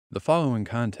The following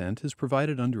content is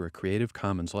provided under a Creative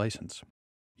Commons license.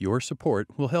 Your support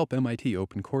will help MIT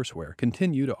Open Courseware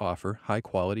continue to offer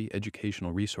high-quality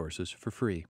educational resources for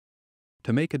free.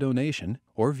 To make a donation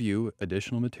or view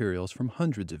additional materials from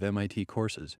hundreds of MIT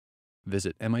courses,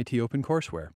 visit MIT Open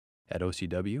Courseware at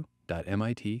ocw.mit.edu.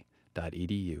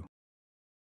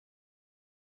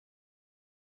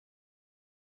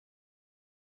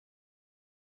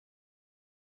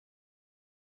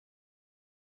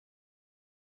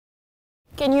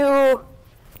 Can you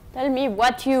tell me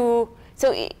what you,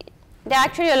 there are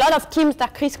actually a lot of teams that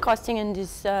are crisscrossing in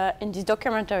this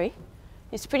documentary.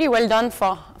 It's pretty well done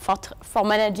for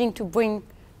managing to bring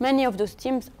many of those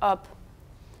teams up.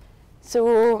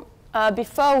 So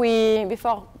before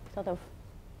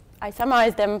I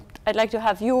summarize them, I'd like to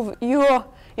have your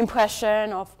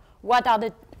impression of what are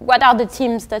the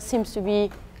teams that seems to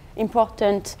be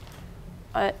important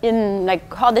in like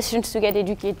hard decisions to get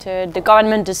educated, the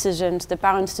government decisions, the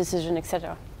parents' decision,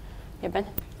 etc. Yeah, Ben?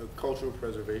 Cultural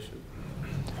preservation.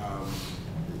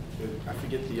 I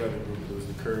forget the other group. It was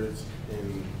the Kurds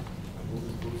and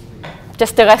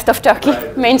just the rest of Turkey,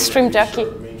 right, mainstream Turkey.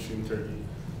 Mainstream Turkey,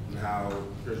 and how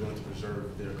Kurds wanted to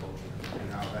preserve their culture,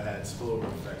 and how that had spillover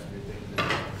effects when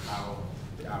how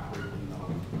they operate in the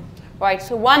home. Right.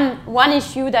 So one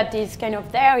issue that is kind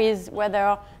of there is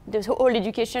whether the whole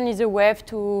education is a way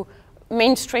to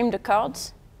mainstream the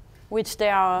Kurds, which they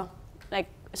are like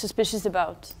suspicious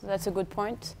about. So that's a good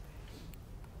point.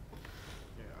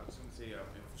 Yeah, I was going to say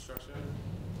infrastructure.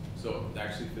 So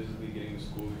actually physically getting to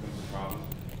school becomes a problem.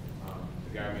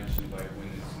 The guy mentioned like when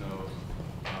it snows,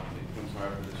 it becomes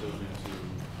hard for the children to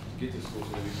get to school,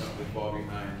 so they fall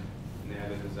behind, and they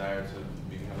have a desire to have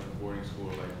like a boarding school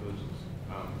or like villages.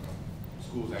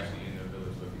 Schools actually in their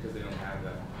village, but because they don't have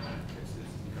that, it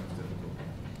becomes difficult.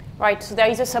 Right, so there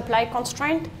is a supply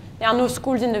constraint. There are no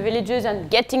schools in the villages, and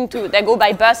getting to, they go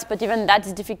by bus, but even that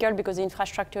is difficult because the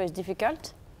infrastructure is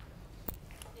difficult.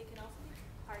 It can also be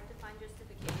hard to find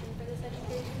justification for this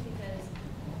education because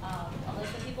although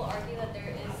some people argue that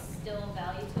there is still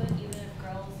value to it, even if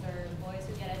girls or boys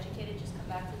who get educated just come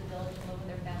back to the village and live with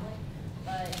their family,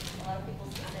 but a lot of people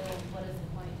say, well, what is the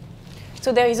point?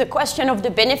 So there is a question of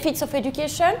the benefits of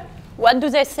education. What do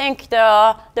they think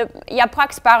the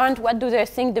Yaprak's parent, what do they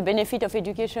think the benefit of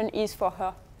education is for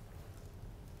her?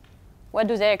 What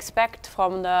do they expect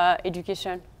from the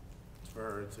education? For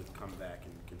her to come back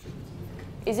and contribute to the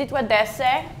family. Is it what they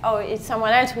say? Oh, it's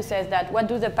someone else who says that. What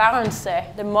do the parents say?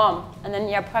 The mom. And then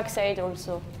Yaprak said it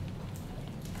also.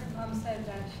 Her mom said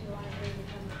that she wanted her to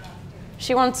become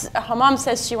a doctor. Her mom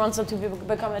says she wants her to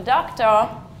become a doctor.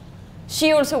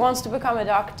 She also wants to become a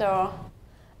doctor.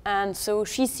 And so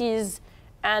she sees,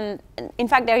 and in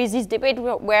fact, there is this debate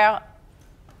where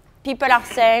people are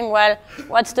saying, well,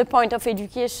 what's the point of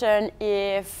education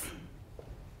if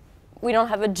we don't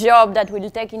have a job that will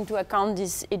take into account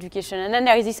this education? And then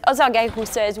there is this other guy who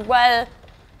says, well,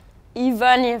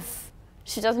 even if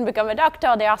she doesn't become a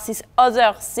doctor, there are these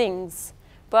other things.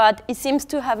 But it seems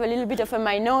to have a little bit of a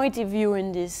minority view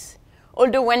in this.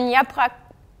 Although when Yaprak,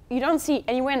 you don't see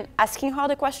anyone asking her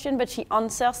the question, but she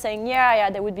answers saying, yeah,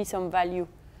 there would be some value.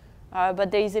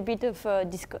 But there is a bit of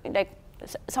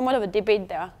somewhat of a debate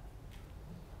there.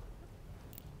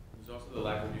 There's also the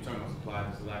lack of, you're talking about supply,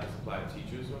 there's the lack of supply of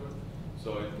teachers, sort of.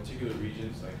 So in particular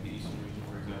regions, like the Eastern region,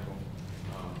 for example,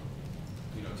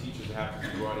 teachers have to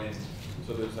be brought in.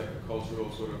 So there's like a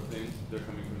cultural sort of thing. They're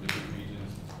coming from different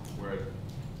regions where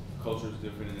culture is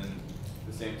different, and then at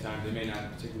the same time, they may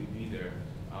not particularly be there.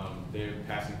 They're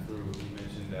passing through. We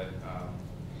mentioned that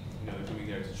they're coming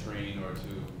there to train or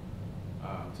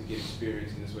to get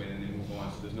experience in this way, and then they move on.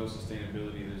 So there's no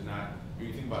sustainability. There's not. When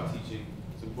you think about teaching,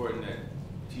 it's important that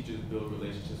teachers build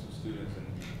relationships with students and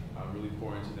really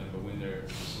pour into them. But when they're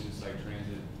in this like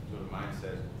transit sort of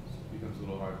mindset, it becomes a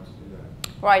little harder to do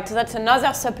that. Right. So that's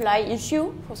another supply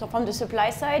issue. So from the supply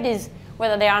side is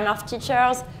whether there are enough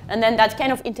teachers, and then that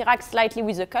kind of interacts slightly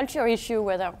with the culture issue,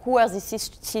 whether who are these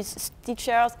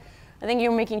teachers. I think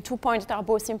you're making 2 points that are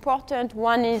both important.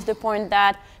 One is the point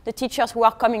that the teachers who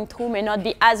are coming through may not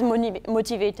be as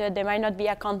motivated. They might not be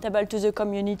accountable to the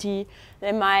community.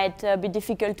 They might be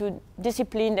difficult to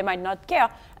discipline. They might not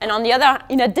care. And on the other,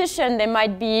 in addition, they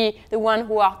might be the one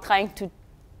who are trying to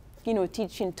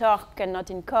teach in Turk and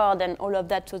not in Kurd and all of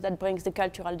that. So that brings the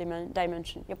cultural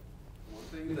dimension. Yep. One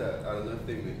thing that I don't know if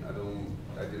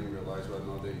I didn't realize, but I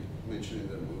know they mentioned in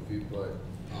the movie, but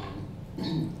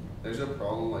there's a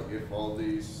problem, like if all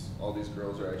these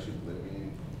girls are actually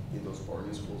living in those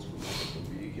boarding schools for most of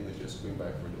the week and they're just going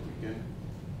back for the weekend,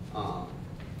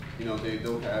 they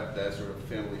don't have that sort of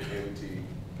family entity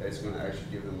that's going to actually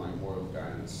give them like moral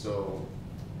guidance. So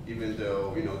even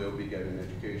though, you know, they'll be getting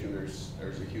education,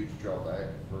 there's a huge drawback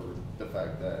for the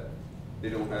fact that they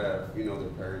don't have, you know,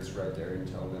 their parents right there and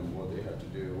telling them what they have to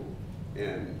do,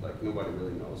 and like nobody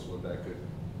really knows what that could,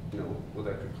 you know, what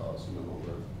that could cause in the long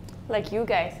run. Like you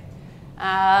guys,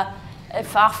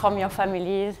 far from your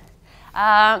families.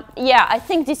 Yeah, I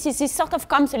think this sort of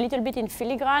comes a little bit in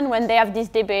filigrane when they have this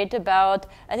debate about,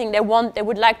 I think they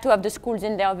would like to have the schools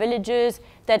in their villages.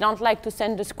 They don't like to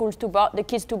send the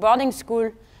kids to boarding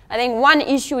school. I think one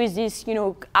issue is this, you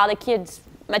know, are the kids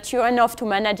mature enough to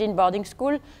manage in boarding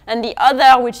school? And the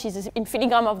other, which is in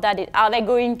filigrane of that, is are they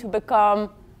going to become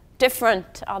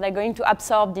different? Are they going to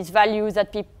absorb these values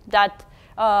that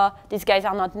these guys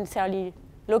are not necessarily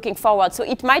looking forward? So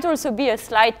it might also be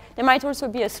there might also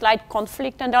be a slight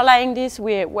conflict underlying this,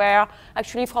 where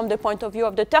actually from the point of view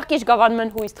of the Turkish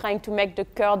government, who is trying to make the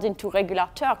Kurds into regular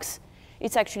Turks,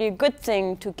 it's actually a good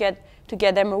thing to get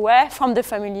them away from the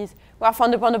families. Where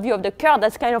from the point of view of the Kurd,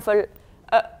 that's kind of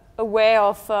a way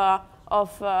of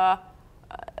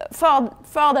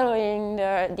furthering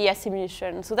the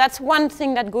assimilation. So that's one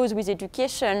thing that goes with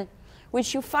education,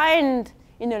 which you find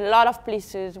in a lot of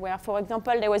places where, for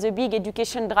example, there was a big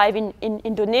education drive in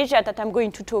Indonesia that I'm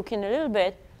going to talk in a little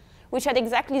bit, which had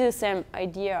exactly the same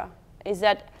idea, is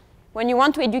that when you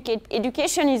want to educate,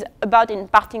 education is about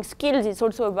imparting skills, it's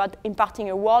also about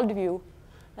imparting a worldview.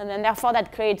 And then therefore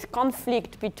that creates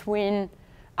conflict between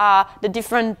the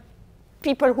different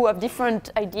people who have different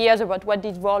ideas about what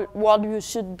this worldview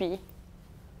should be.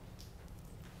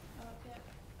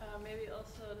 Maybe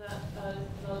also that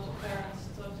a lot of parents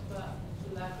talk about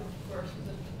the lack of courses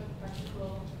of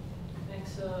practical things,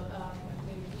 so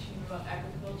maybe teaching about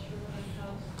agriculture and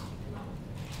how.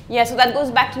 Yeah, so that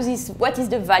goes back to this, what is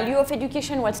the value of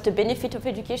education, what's the benefit of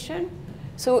education?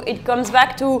 So it comes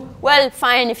back to, well,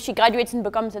 fine, if she graduates and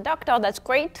becomes a doctor, that's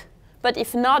great, but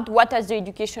if not, what has the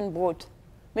education brought?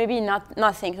 Maybe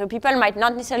nothing. So people might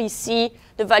not necessarily see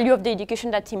the value of the education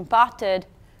that's imparted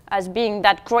as being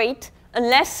that great,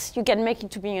 unless you can make it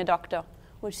to being a doctor,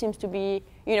 which seems to be,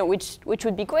 you know, which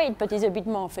would be great, but is a bit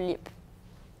more of a leap.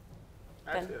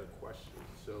 I actually have a question.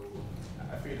 So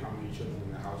I forget how many children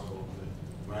in the household,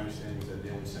 but my understanding is that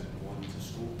they only sent one to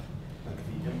school. Like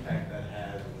the impact that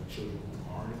has on the children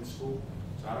who aren't in school.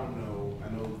 So I don't know. I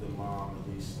know the mom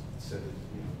at least said that,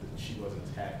 you know, that she wasn't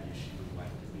happy if she would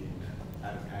like to be in that,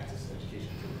 having access to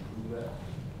education to improve that.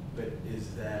 But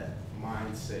is that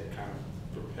mindset kind of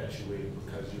perpetuated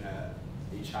because you have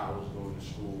a child who's going to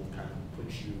school, kind of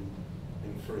puts you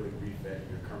in further grief at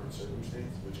your current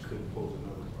circumstance, which could pose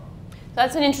another problem?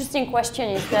 That's an interesting question.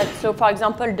 Is that, so for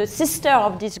example, the sister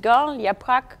of this girl,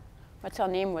 Yaprak, what's her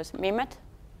name was Mehmet,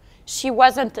 she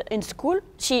wasn't in school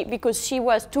because she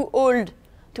was too old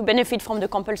to benefit from the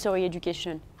compulsory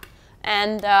education.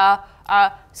 And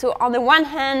so on the one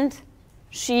hand,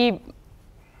 she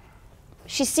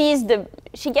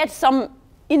gets some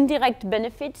indirect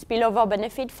benefits, spillover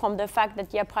benefit from the fact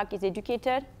that Yaprak is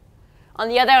educated. On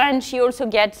the other hand, she also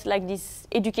gets like this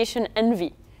education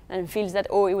envy and feels that,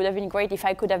 oh, it would have been great if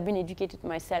I could have been educated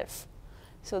myself.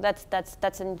 So that's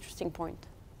an interesting point.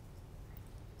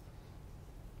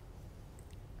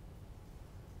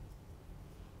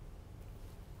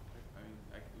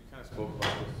 We kind of spoke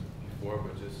about this before,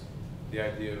 but just the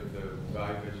idea of the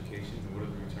value of education and what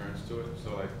are the returns to it.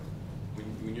 So like,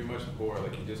 when you're much poorer,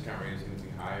 like your discount rate is going to be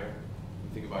higher. When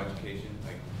you think about education,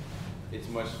 like it's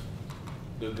much,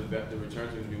 the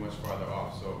returns are going to be much farther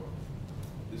off. So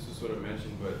this was sort of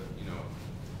mentioned, but you know,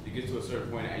 you get to a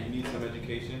certain point, you need some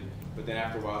education, but then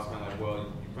after a while, it's kind of like, well,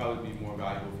 you'd probably be more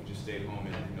valuable if you just stayed home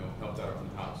and, you know, helped out around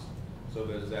the house. So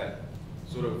there's that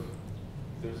sort of,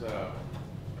 there's a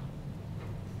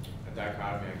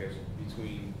dichotomy, I guess,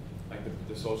 between like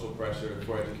the social pressure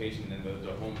for education and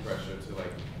the home pressure to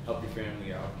like help your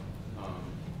family out.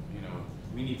 You know,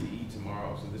 we need to eat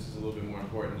tomorrow, so this is a little bit more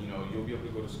important. You know, you'll be able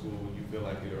to go to school when you feel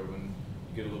like it, or when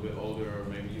you get a little bit older, or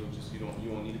maybe you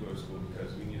won't need to go to school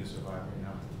because we need to survive right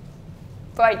now.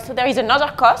 Right. So there is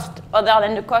another cost other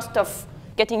than the cost of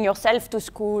getting yourself to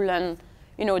school, and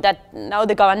you know that now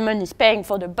the government is paying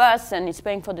for the bus and is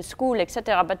paying for the school,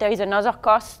 etc. But there is another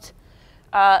cost,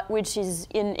 which is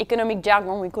in economic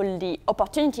jargon we call the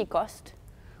opportunity cost,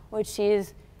 which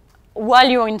is while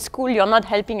you're in school you're not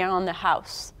helping around the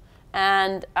house.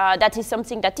 And that is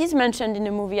something that is mentioned in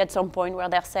the movie at some point where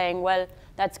they're saying, well,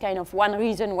 that's kind of one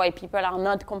reason why people are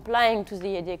not complying to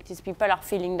the edict is people are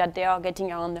feeling that they are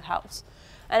getting around the house.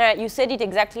 And you said it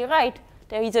exactly right.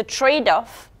 There is a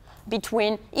trade-off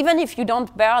between, even if you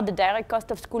don't bear the direct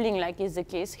cost of schooling like is the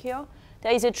case here,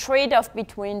 there is a trade-off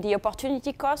between the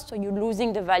opportunity cost, so you're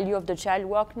losing the value of the child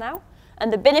work now,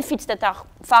 and the benefits that are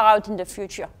far out in the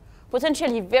future.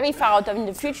 Potentially very far out in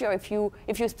the future if you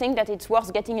think that it's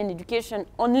worth getting an education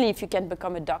only if you can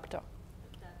become a doctor.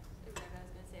 That's exactly what I was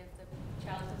going to say. If the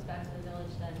child comes back to the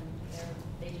village, then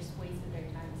they just wasted their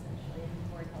time essentially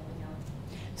and weren't helping out.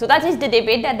 So that is the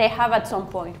debate that they have at some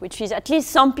point, which is at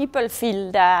least some people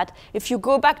feel that if you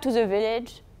go back to the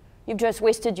village, you've just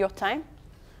wasted your time.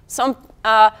 So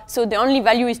the only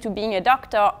value is to being a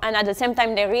doctor, and at the same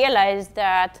time they realize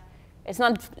that it's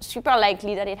not super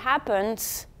likely that it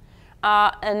happens.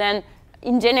 And then,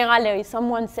 in general,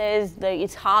 someone says that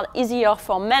it's easier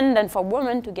for men than for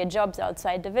women to get jobs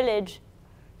outside the village.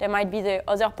 There might be the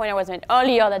other point I was made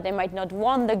earlier, that they might not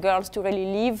want the girls to really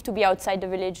leave to be outside the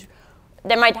village.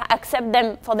 They might accept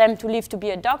them for them to leave to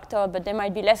be a doctor, but they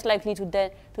might be less likely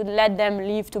to let them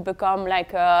leave to become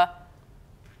like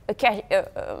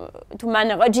to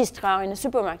man a registrar in a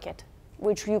supermarket,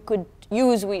 which you could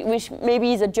use, which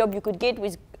maybe is a job you could get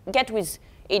with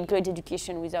 8th grade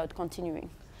education without continuing.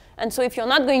 And so if you're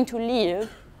not going to leave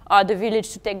the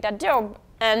village to take that job,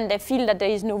 and they feel that there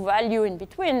is no value in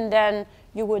between, then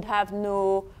you would have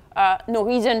no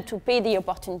reason to pay the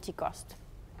opportunity cost.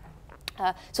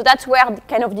 So that's where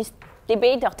kind of this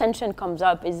debate or tension comes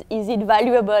up. Is it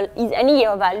valuable? Is any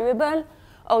year valuable?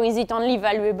 Or is it only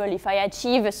valuable if I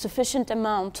achieve a sufficient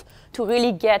amount to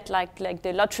really get like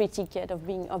the lottery ticket of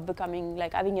becoming,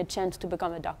 like having a chance to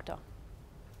become a doctor?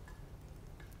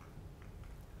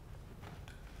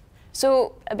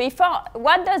 So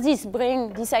what does this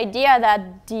bring? This idea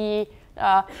that the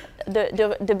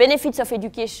benefits of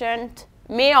education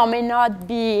may or may not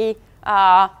be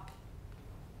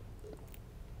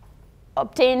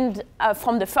obtained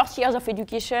from the first years of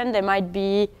education.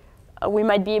 We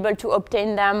might be able to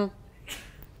obtain them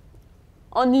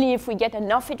only if we get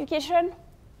enough education.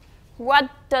 What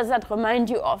does that remind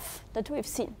you of that we've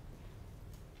seen?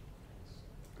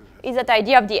 Is that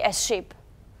idea of the S shape.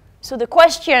 So the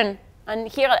question, and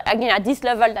here again at this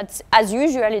level, that's as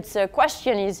usual, it's a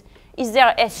question is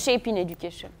there S shape in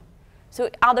education?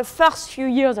 So are the first few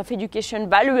years of education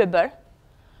valuable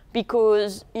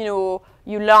because you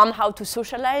learn how to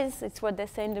socialize? It's what they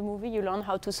say in the movie. You learn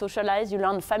how to socialize. You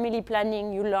learn family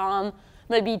planning. You learn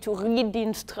maybe to read the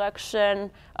instruction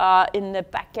in the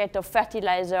packet of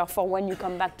fertilizer for when you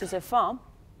come back to the farm.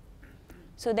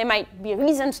 So there might be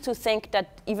reasons to think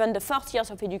that even the first years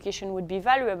of education would be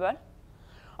valuable.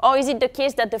 Or is it the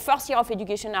case that the first year of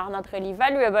education are not really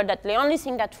valuable, that the only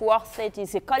thing that's worth it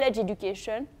is a college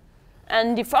education,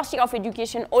 and the first year of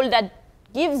education, all that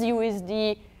gives you is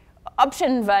the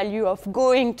option value of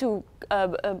going to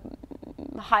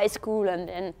high school and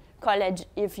then college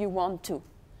if you want to.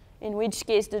 In which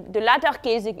case, the latter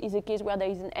case is a case where there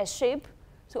is an S shape.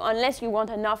 So unless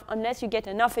you get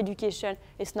enough education,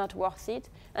 it's not worth it.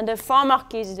 And the former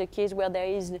case is a case where there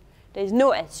is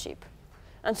no S shape.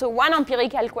 And so one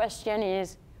empirical question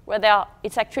is whether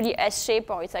it's actually S shape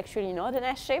or it's actually not an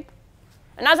S shape.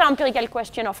 Another empirical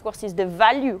question, of course, is the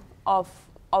value of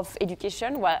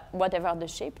education, whatever the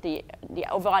shape, the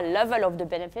overall level of the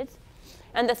benefits.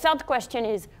 And the third question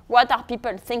is, what are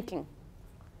people thinking?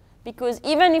 Because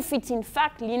even if it's in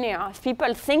fact linear, if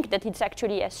people think that it's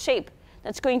actually S-shaped,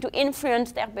 that's going to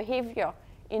influence their behavior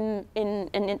and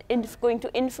it's going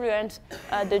to influence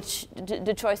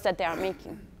the choice that they are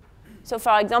making. So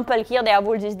for example, here they have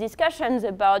all these discussions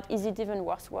about, is it even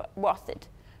worth it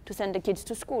to send the kids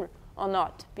to school or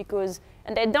not?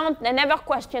 And they never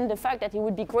question the fact that it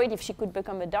would be great if she could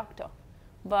become a doctor.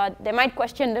 But they might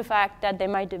question the fact that there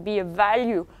might be a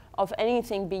value of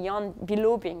anything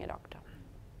below being a doctor.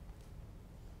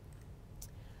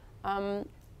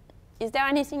 Is there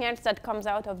anything else that comes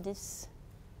out of this?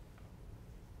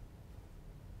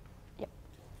 Yeah. I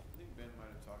think Ben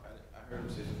might have talked, I heard him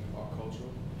say something about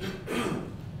cultural,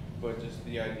 but just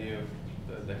the idea of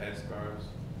the headscarves,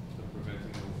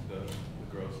 preventing the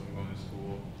girls from going to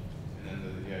school, and then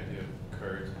the idea of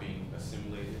courage being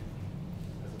assimilated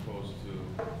as opposed to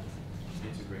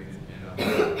integrated in a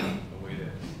way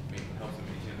that helps them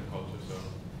maintain the culture. So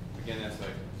again, that's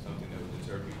like something that would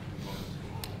deter people from going to school.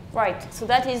 Right. So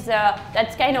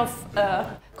that's kind of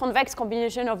a convex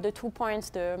combination of the 2 points,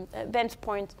 the Ben's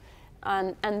point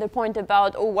and the point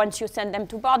about, once you send them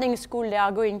to boarding school, they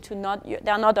are going to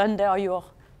they're not under your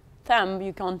thumb.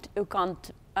 You can't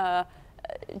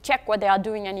check what they are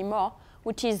doing anymore,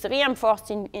 which is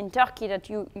reinforced in Turkey that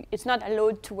it's not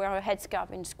allowed to wear a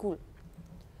headscarf in school.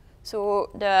 So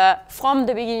from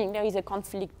the beginning there is a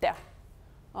conflict there.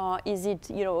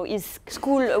 Is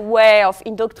school a way of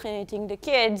indoctrinating the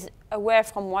kids away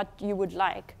from what you would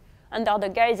like, under the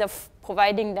guise of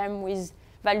providing them with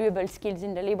valuable skills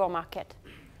in the labor market?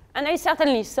 And there is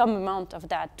certainly some amount of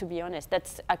that, to be honest.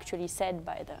 That's actually said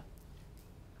by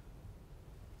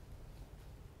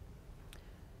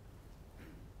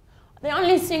the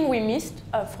only thing we missed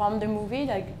from the movie,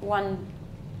 like well,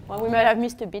 we might have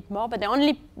missed a bit more, but the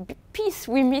only piece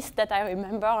we missed that I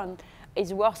remember and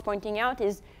is worth pointing out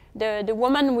is the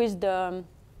woman with the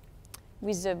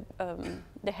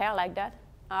hair like that,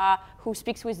 who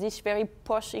speaks with this very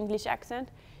posh English accent.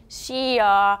 She,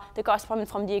 the correspondent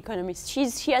from The Economist,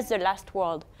 she has the last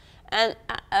word. And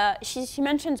she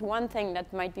mentions one thing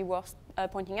that might be worth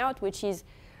pointing out, which is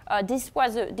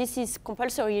this is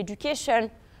compulsory education.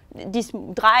 This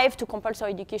drive to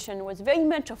compulsory education was very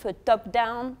much of a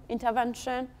top-down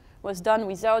intervention, was done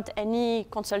without any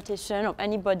consultation of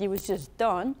anybody, was just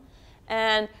done.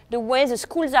 And the way the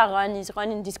schools are run is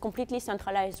run in this completely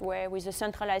centralized way, with a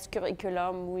centralized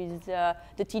curriculum, with the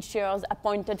teachers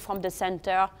appointed from the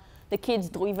center, the kids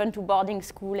driven to boarding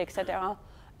school, etc.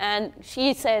 And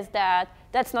she says that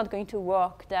that's not going to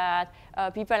work, that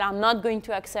people are not going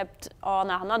to accept or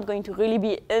are not going to really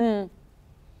be in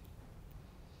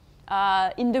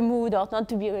the mood or not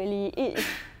to be really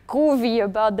groovy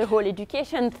about the whole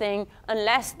education thing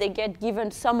unless they get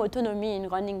given some autonomy in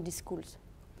running these schools.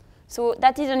 So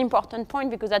that is an important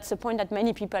point because that's the point that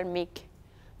many people make,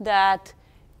 that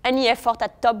any effort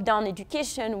at top-down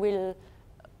education will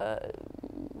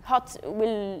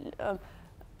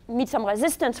meet some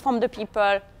resistance from the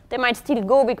people. They might still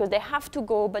go because they have to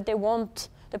go, but they won't.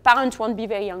 The parents won't be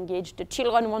very engaged. The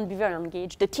children won't be very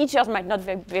engaged. The teachers might not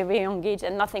be very engaged,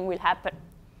 and nothing will happen.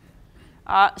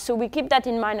 So we keep that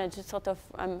in mind. And just sort of,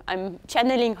 I'm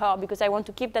channeling her because I want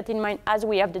to keep that in mind as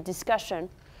we have the discussion,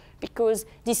 because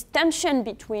this tension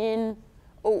between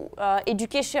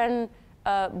education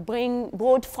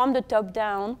brought from the top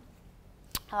down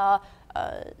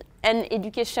and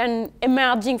education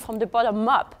emerging from the bottom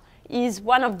up is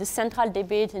one of the central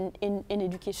debates in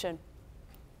education.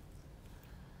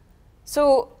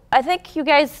 So I think you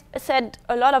guys said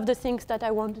a lot of the things that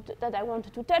I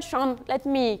wanted to touch on. Let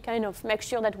me kind of make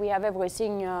sure that we have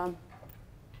everything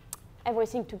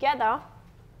together.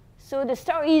 So the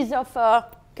stories of a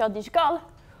Kurdish girl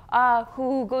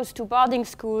who goes to boarding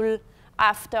school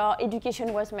after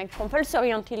education was made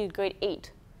compulsory until grade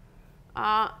 8.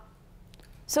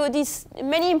 So these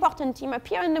many important themes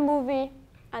appear in the movie.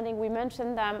 I think we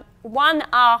mentioned them. One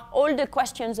are all the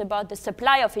questions about the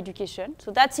supply of education.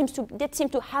 So that seems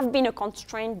to have been a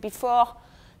constraint before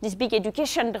this big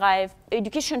education drive,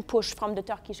 education push from the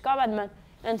Turkish government,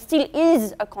 and still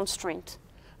is a constraint.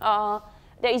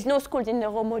 There is no schools in the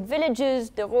remote villages.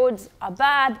 The roads are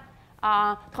bad.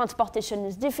 Transportation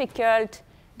is difficult.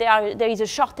 There is a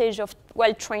shortage of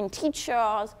well-trained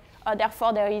teachers.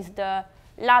 Therefore, there is the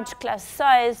large class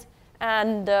size,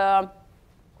 and the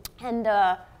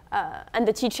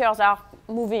teachers are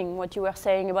moving. What you were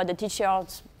saying about the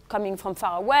teachers coming from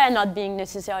far away, not being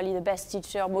necessarily the best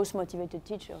teacher, most motivated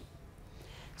teacher.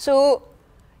 So,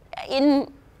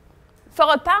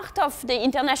 for a part of the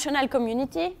international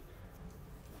community,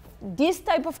 this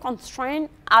type of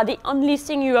constraints are the only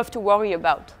thing you have to worry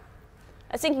about.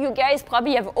 I think you guys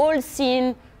probably have all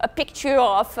seen a picture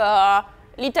of a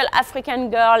little African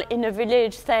girl in a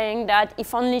village saying that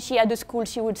if only she had a school,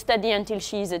 she would study until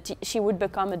she would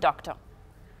become a doctor.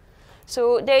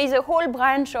 So there is a whole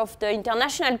branch of the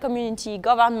international community,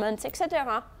 governments,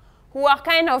 etc., who are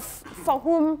kind of, for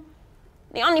whom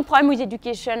the only problem with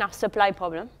education are supply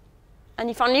problems. And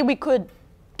if only we could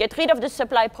get rid of the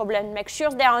supply problem, make sure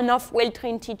there are enough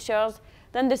well-trained teachers,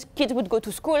 then the kids would go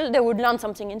to school, they would learn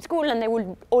something in school, and they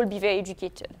would all be very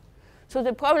educated. So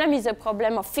the problem is a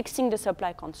problem of fixing the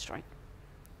supply constraint.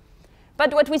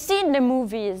 But what we see in the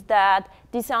movie is that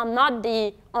these are not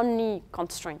the only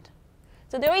constraint.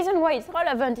 So the reason why it's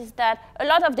relevant is that a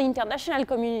lot of the international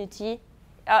community,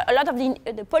 a lot of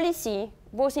the policy,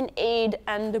 both in aid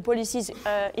and the policies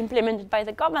implemented by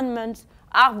the government,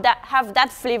 have that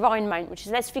flavor in mind, which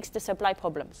is let's fix the supply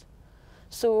problems.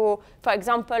 So, for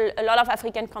example, a lot of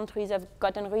African countries have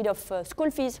gotten rid of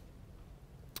school fees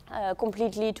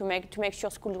completely to make sure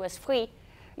school was free.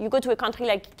 You go to a country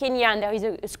like Kenya, and there is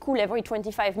a school every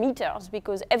 25 meters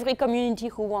because every community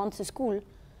who wants a school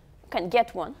can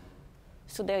get one.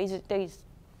 So there is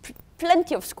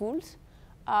plenty of schools.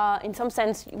 In some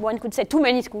sense, one could say too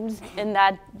many schools, in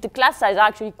that the class size are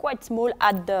actually quite small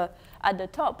at the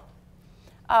top.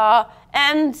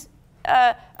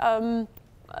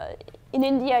 In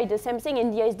India, it's the same thing.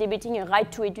 India is debating a right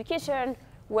to education,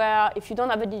 where if you don't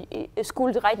have a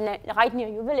school right near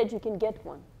your village, you can get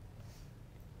one.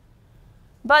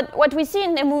 But what we see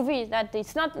in the movie is that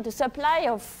it's not the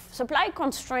supply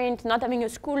constraint, not having a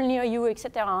school near you,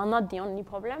 etc., are not the only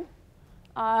problem.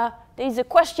 There is a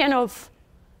question of,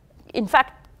 in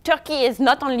fact, Turkey is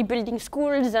not only building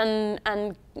schools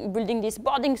and building these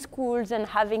boarding schools and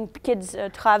having kids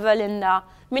travel in the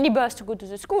minibus to go to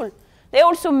the school. They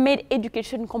also made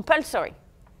education compulsory.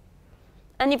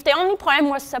 And if the only problem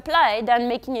was supply, then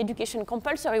making education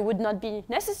compulsory would not be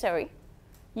necessary.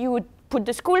 You would put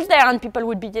the schools there and people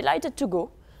would be delighted to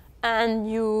go, and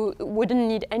you wouldn't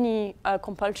need any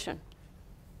compulsion.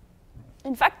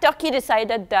 In fact, Turkey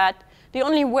decided that the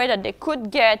only way that they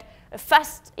could get a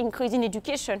fast increase in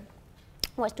education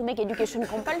was to make education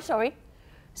compulsory.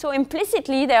 So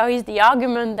implicitly, there is the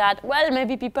argument that, well,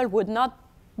 maybe people would not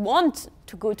want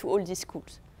to go to all these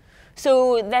schools.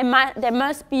 So there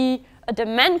must be a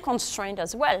demand constraint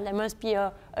as well. There must be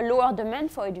a lower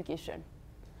demand for education.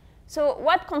 So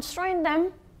what constrained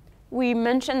them? We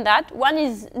mentioned that. One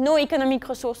is no economic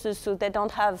resources, so they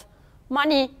don't have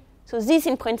money. So this,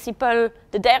 in principle,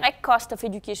 the direct cost of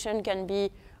education can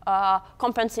be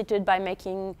compensated by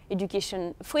making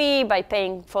education free, by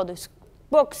paying for the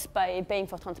books, by paying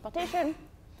for transportation.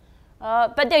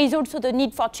 But there is also the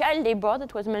need for child labor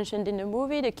that was mentioned in the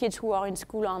movie. The kids who are in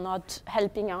school are not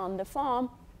helping around the farm.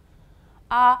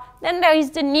 Then there is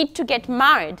the need to get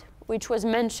married, which was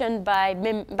mentioned by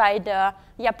the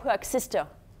Yaprak's sister.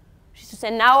 She used to say,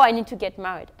 now I need to get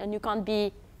married. And you can't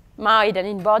be married and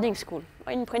in boarding school.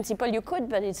 In principle, you could,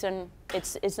 but it's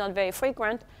not very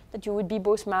frequent that you would be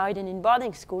both married and in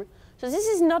boarding school. So this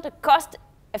is not a cost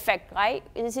effect, right?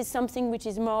 This is something which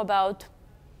is more about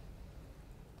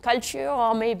culture,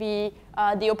 or maybe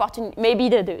the opportunity. Maybe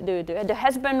the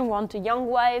husband wants a young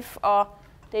wife, or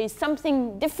there is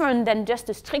something different than just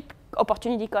a strict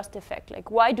opportunity cost effect. Like,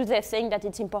 why do they think that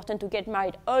it's important to get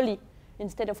married early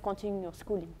instead of continuing your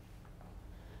schooling?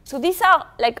 So these are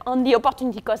like on the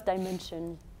opportunity cost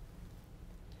dimension.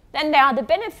 Then there are the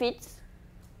benefits.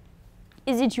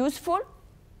 Is it useful?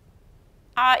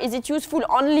 Is it useful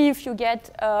only if you get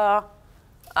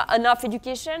enough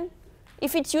education?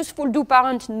 If it's useful, do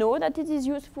parents know that it is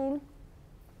useful?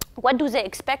 What do they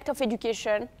expect of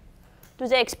education? Do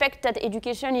they expect that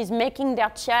education is making their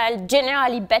child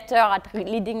generally better at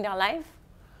leading their life?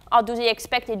 Or do they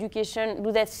expect education,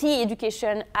 do they see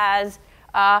education as,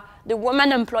 the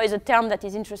woman employs a term that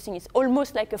is interesting, it's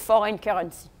almost like a foreign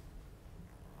currency.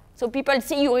 So people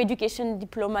see your education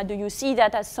diploma, do you see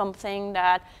that as something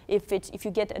that if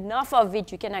you get enough of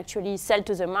it, you can actually sell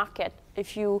to the market?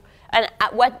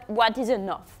 What is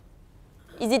enough?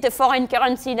 Is it a foreign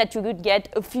currency that you could get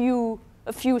a few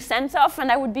cents off and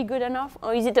that would be good enough?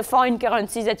 Or is it a foreign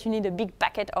currency that you need a big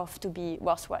packet of to be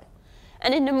worthwhile?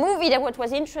 And in the movie, what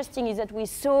was interesting is that we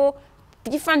saw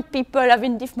different people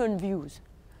having different views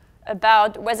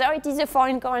about whether it is a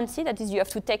foreign currency, that is, you have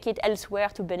to take it elsewhere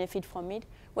to benefit from it,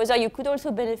 whether you could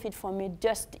also benefit from it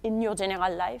just in your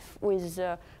general life with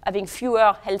having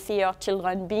fewer, healthier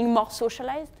children, being more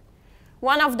socialized.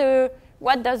 I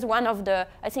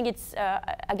think it's,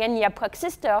 again, Yaprak's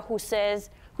sister who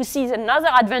sees another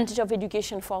advantage of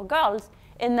education for girls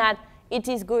in that it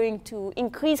is going to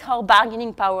increase her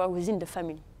bargaining power within the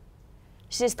family.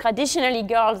 She says traditionally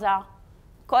girls are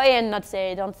coy and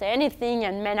don't say anything,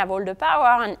 and men have all the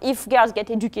power, and if girls get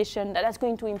education, that's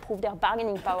going to improve their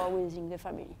bargaining power within the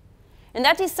family. And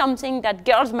that is something that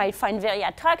girls might find very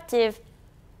attractive,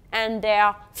 and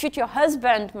their future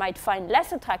husband might find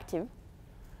less attractive.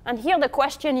 And here the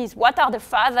question is, what are the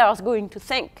fathers going to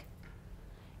think?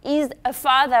 Is a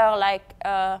father like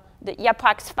the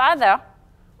Yaprak's father,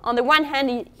 on the one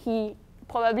hand, he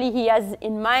has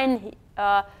in mind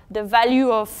the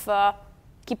value of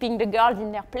keeping the girls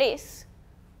in their place.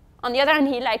 On the other hand,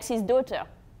 he likes his daughter.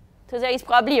 So there is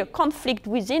probably a conflict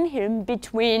within him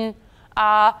between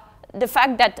the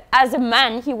fact that as a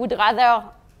man,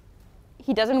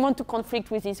 he doesn't want to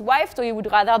conflict with his wife, so he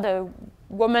would rather the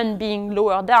woman being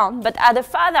lower down. But as a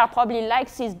father, probably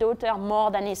likes his daughter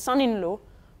more than his son-in-law,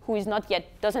 who is not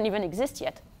yet, doesn't even exist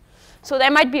yet. So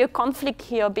there might be a conflict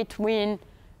here in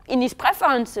his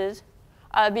preferences,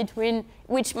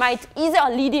 which might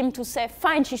either lead him to say,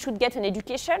 fine, she should get an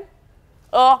education,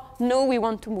 or no, we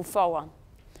want to move forward.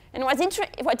 And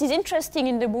what is interesting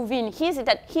in the movie is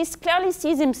that he clearly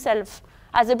sees himself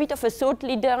as a bit of a thought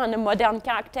leader and a modern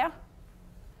character.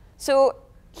 So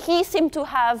he seemed to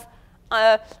have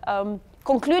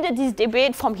concluded this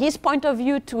debate from his point of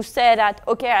view to say that,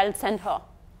 okay, I'll send her.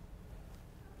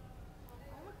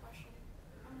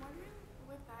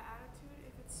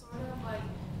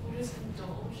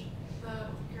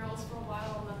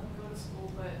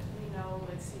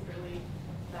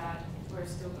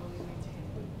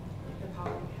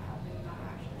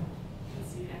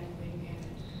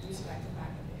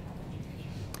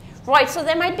 Right, so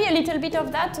there might be a little bit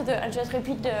of that. So I'll just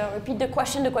repeat the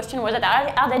question. The question was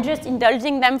that are they just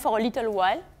indulging them for a little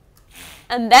while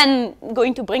and then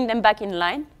going to bring them back in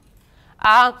line?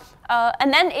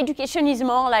 And then education is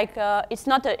more like, it's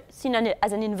not seen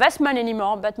as an investment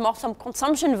anymore, but more some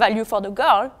consumption value for the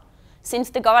girl, since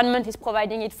the government is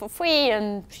providing it for free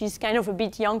and she's kind of a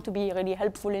bit young to be really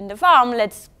helpful in the farm.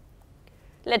 Let's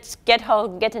get her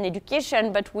get an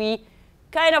education, but we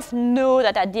kind of know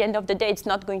that at the end of the day it's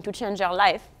not going to change her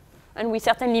life. And we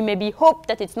certainly maybe hope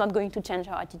that it's not going to change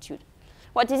her attitude.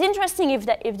 What is interesting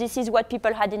if this is what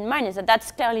people had in mind is that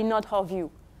that's clearly not her view.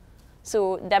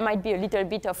 So there might be a little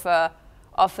bit of a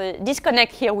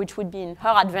disconnect here, which would be in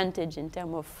her advantage in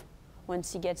terms of when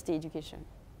she gets the education.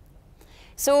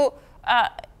 So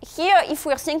here, if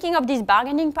we're thinking of this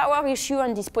bargaining power issue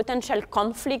and this potential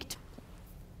conflict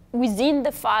within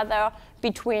the father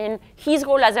between his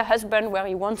role as a husband, where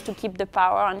he wants to keep the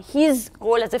power, and his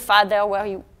role as a father, where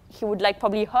he would like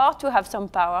probably her to have some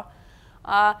power,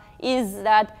 is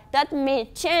that may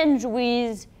change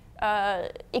with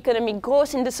economic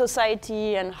growth in the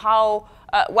society and how,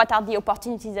 what are the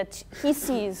opportunities that he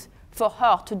sees for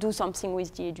her to do something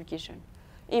with the education.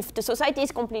 If the society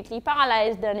is completely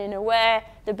paralyzed, then in a way,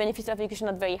 the benefits of education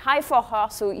are not very high for her,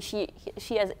 so he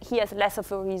has less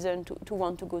of a reason to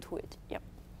want to go through it. Yeah.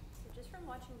 So just from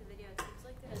watching the video, it seems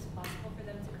like it is possible for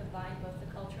them to combine both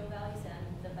the cultural values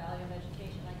and the value of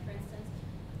education. Like for instance,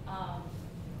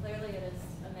 clearly it is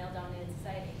a male-dominated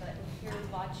society, but if you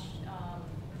watch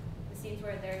the scenes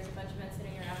where there's a bunch of men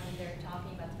sitting around and they're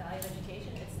talking about the value of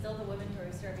education, it's still the women who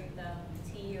are serving them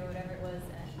tea or whatever it was,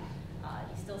 and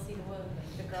you still see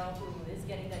the girl who is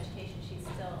getting the education, she's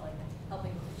still like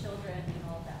helping with the children and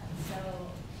all that. So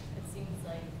it seems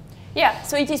like... Yeah,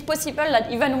 so it is possible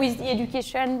that even with the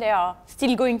education, they are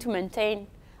still going to maintain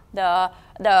the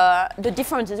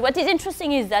differences. What is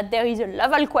interesting is that there is a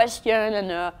level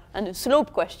question and a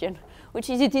slope question, which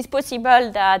is it is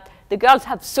possible that the girls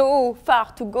have so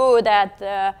far to go that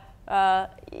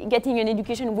getting an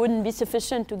education wouldn't be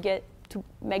sufficient to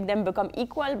make them become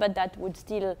equal, but that would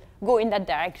still go in that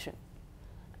direction.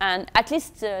 And at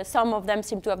least some of them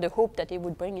seem to have the hope that it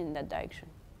would bring in that direction.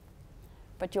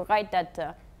 But you're right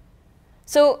that,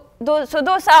 so those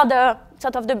are the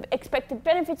sort of the expected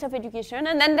benefits of education.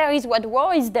 And then there is what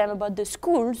worries them about the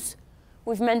schools.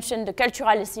 We've mentioned the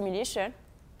cultural assimilation,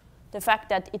 the fact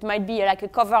that it might be like a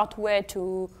covert way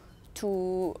to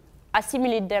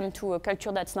assimilate them to a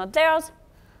culture that's not theirs.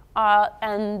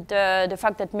 And the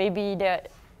fact that maybe there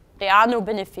are no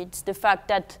benefits, the fact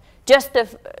that just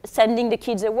sending the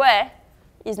kids away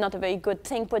is not a very good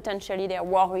thing. Potentially, they're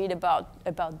worried about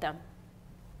them.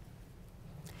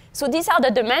 So these are the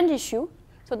demand issue.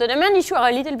 So the demand issue are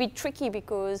a little bit tricky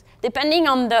because depending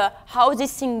on how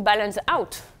this thing balance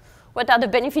out, what are the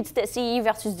benefits they see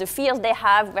versus the fears they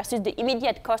have versus the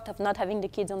immediate cost of not having the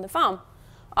kids on the farm,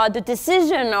 the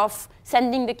decision of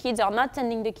sending the kids or not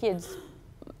sending the kids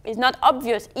is not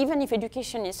obvious, even if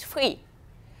education is free.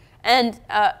 And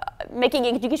making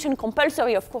education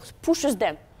compulsory, of course, pushes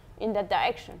them in that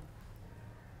direction.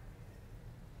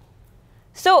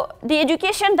 So the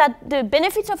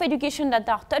benefits of education that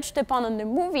are touched upon in the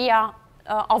movie are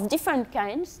of different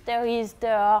kinds. There is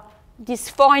this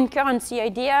foreign currency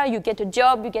idea. You get a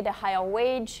job, you get a higher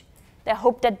wage. They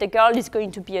hope that the girl is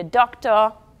going to be a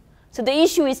doctor. So the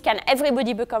issue is, can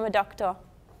everybody become a doctor?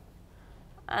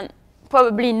 And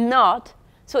probably not.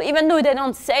 So even though they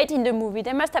don't say it in the movie,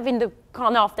 they must have in the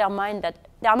corner of their mind that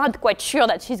they're not quite sure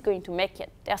that she's going to make it.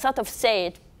 They sort of say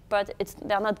it, but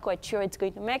they're not quite sure it's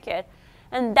going to make it.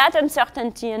 And that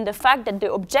uncertainty and the fact that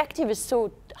the objective is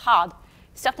so hard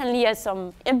certainly has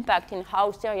some impact in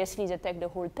how seriously they take the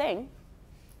whole thing.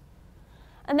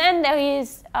 And then there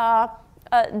is the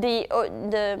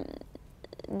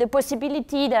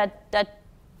possibility that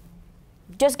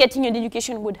just getting an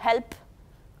education would help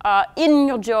in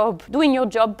your job, doing your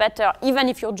job better, even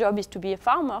if your job is to be a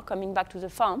farmer, coming back to the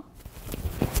farm.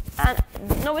 And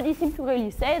nobody seems to really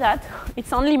say that.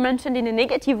 It's only mentioned in a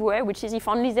negative way, which is if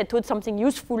only they taught something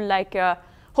useful like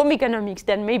home economics,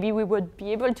 then maybe we would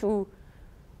be able to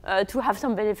have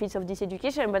some benefits of this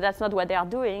education, but that's not what they are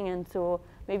doing. And so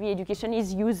maybe education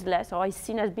is useless or is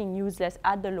seen as being useless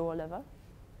at the lower level.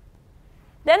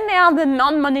 Then there are the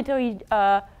non-monetary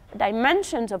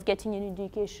dimensions of getting an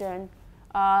education.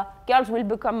 Girls will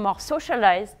become more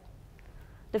socialized.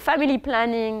 The family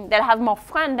planning, they'll have more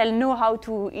friends, they'll know how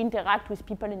to interact with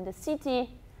people in the city,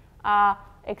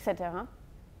 etc.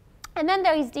 And then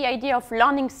there is the idea of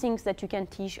learning things that you can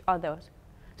teach others.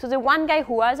 So the one guy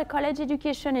who has a college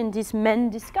education in this men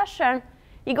discussion,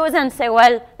 he goes and says,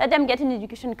 well, let them get an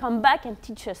education, come back and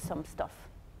teach us some stuff.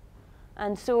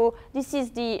 And so this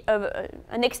is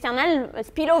an external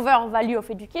spillover value of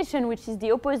education, which is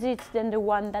the opposite than the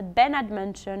one that Ben had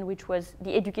mentioned, which was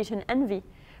the education envy.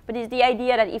 But it's the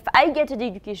idea that if I get an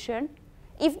education,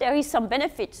 if there is some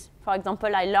benefits, for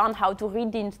example, I learned how to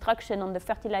read the instruction on the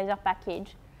fertilizer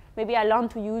package, maybe I learned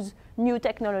to use new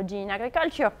technology in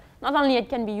agriculture. Not only it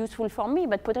can be useful for me,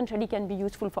 but potentially can be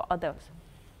useful for others.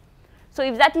 So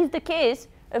if that is the case,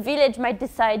 a village might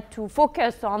decide to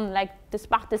focus on like the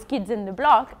smartest kids in the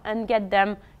block and get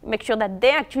them, make sure that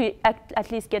they actually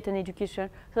at least get an education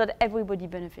so that everybody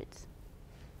benefits.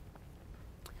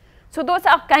 So those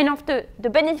are kind of the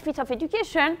benefits of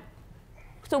education.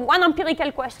 So one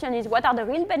empirical question is, what are the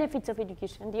real benefits of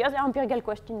education? The other empirical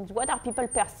question is, what are people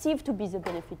perceived to be the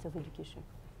benefits of education?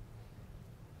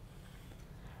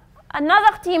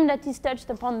 Another theme that is touched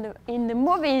upon in the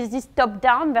movie is this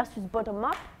top-down versus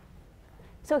bottom-up.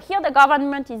 So here the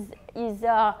government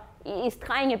is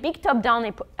trying a big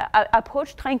top-down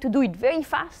approach, trying to do it very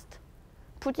fast,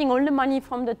 putting all the money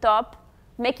from the top,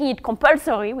 making it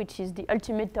compulsory, which is the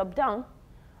ultimate top-down.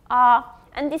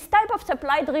 And this type of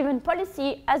supply-driven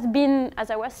policy has been,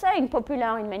 as I was saying,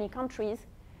 popular in many countries.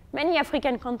 Many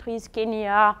African countries,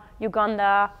 Kenya,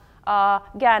 Uganda,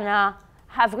 Ghana,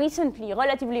 have recently,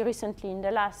 relatively recently, in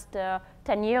the last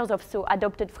 10 years or so,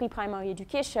 adopted free primary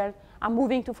education, are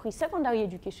moving to free secondary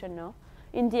education now.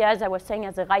 India, as I was saying,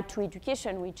 has a right to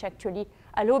education, which actually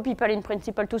allow people in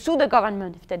principle to sue the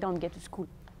government if they don't get to school.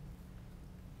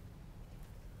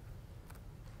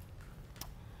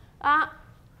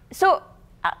 So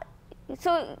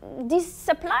this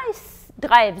supply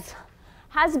drives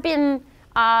has been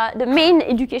the main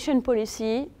education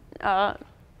policy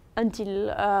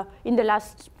until in the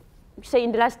last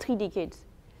 3 decades.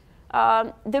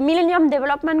 The Millennium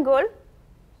Development Goal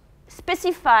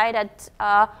specify that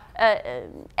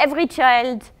every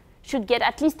child should get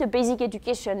at least a basic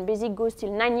education. Basic goes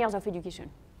till 9 years of education.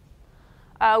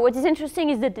 What is interesting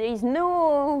is that there is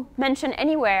no mention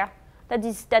anywhere that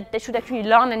they should actually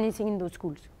learn anything in those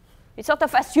schools. It's sort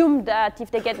of assumed that if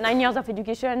they get 9 years of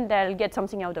education, they'll get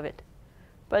something out of it.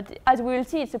 But as we will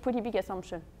see, it's a pretty big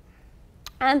assumption.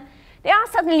 And there are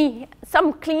certainly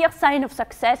some clear sign of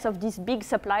success of these big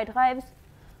supply drives.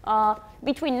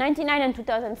 Between 1999 and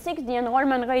 2006, the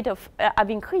enrollment rate have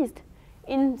increased.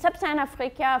 In sub-Saharan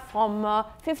Africa, from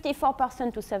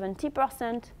 54% to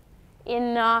 70%.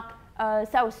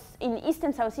 In East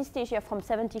and Southeast Asia, from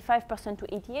 75% to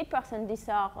 88%, these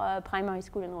are primary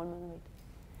school enrollment rate.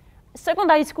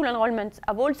 Secondary school enrollments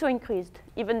have also increased,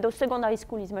 even though secondary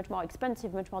school is much more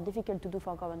expensive, much more difficult to do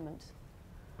for governments.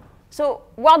 So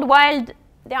worldwide,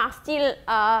 there are still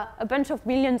a bunch of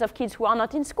millions of kids who are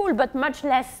not in school, but much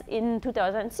less in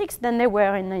 2006 than they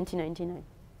were in 1999.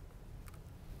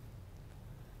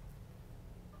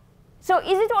 So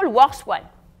is it all worthwhile?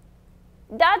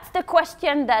 That's the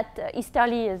question that Esther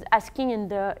is asking in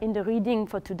the reading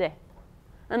for today.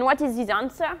 And what is his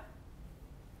answer?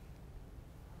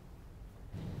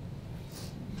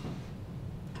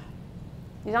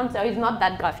 His answer is not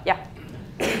that graph. Yeah.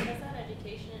 That's not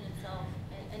education in itself.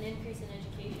 An increase in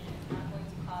education is not going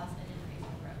to cause an increase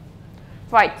in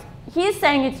growth. Right. He's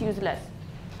saying it's useless.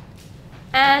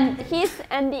 And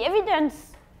the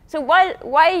evidence. So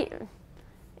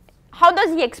how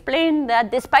does he explain that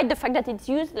despite the fact that it's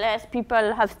useless,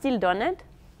 people have still done it?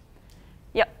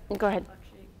 Yeah, go ahead.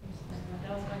 Actually,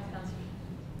 I was going to answer.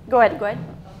 Go ahead.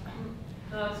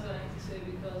 No, I was going to say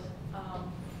because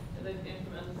they've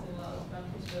implemented in a lot of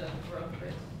countries the growth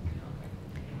rates.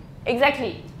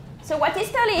 Exactly. So what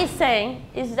Esther is saying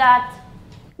is that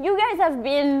you guys have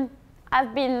been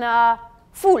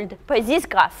fooled by this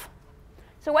graph.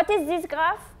 So what is this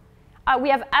graph?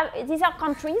 These are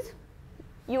countries.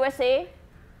 USA,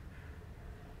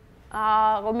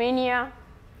 Romania,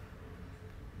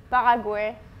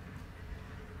 Paraguay,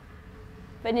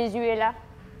 Venezuela.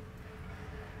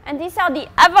 And these are the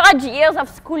average years of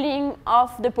schooling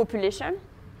of the population.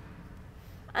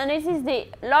 And this is the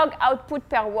log output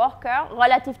per worker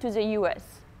relative to the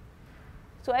US.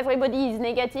 So everybody is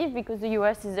negative because the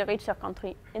US is the richer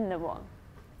country in the world.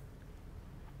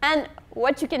 And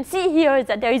what you can see here is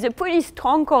that there is a pretty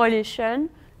strong correlation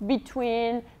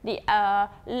between the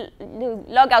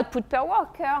log output per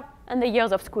worker and the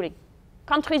years of schooling.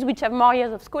 Countries which have more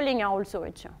years of schooling are also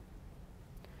richer.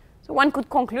 So one could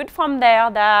conclude from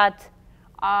there that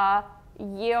a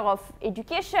year of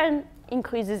education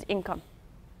increases income.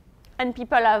 And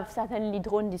people have certainly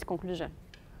drawn this conclusion.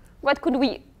 What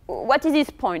is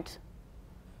his point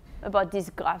about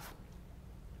this graph?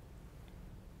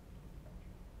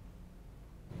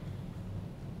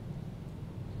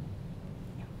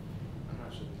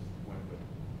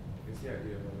 the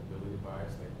idea of ability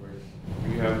bias, like where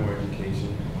you have more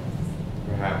education,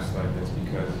 perhaps like that's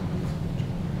because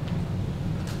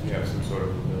you have some sort of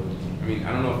ability. I mean,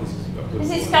 I don't know if this is applicable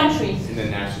This is countries. in the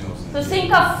national sense. So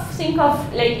think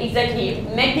of like exactly,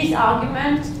 make this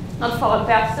argument not for a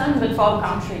person but for a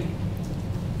country.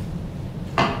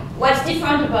 What's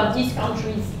different about these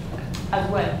countries as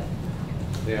well?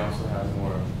 They also have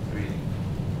more, I mean,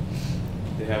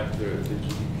 they have their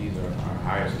GDPs are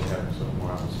higher, so they have sort of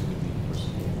more opportunity for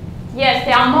school. Yes,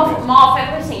 there are more of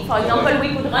everything. For example,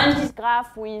 we could run this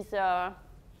graph with the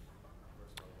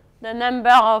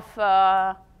number of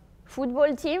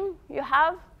football team you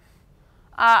have.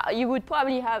 You would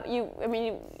probably have, you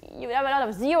would have a lot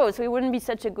of zeros, so it wouldn't be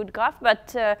such a good graph,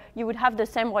 but you would have the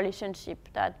same relationship,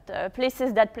 that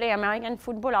places that play American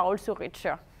football are also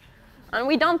richer. And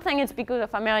we don't think it's because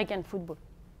of American football.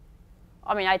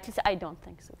 I mean, at least I don't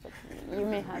think so, but you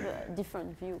may have a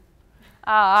different view.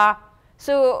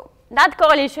 So that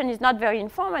correlation is not very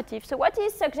informative. So what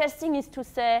he's suggesting is to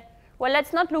say, well,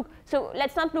 let's not look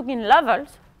in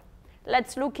levels,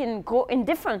 let's look in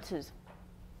differences.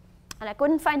 And I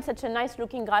couldn't find such a nice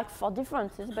looking graph for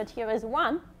differences, but here is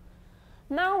one.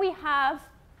 Now we have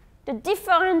the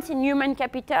difference in human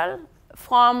capital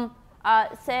from,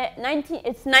 say,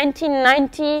 it's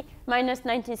 1990 minus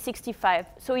 1965.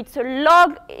 So it's a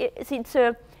log,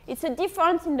 it's a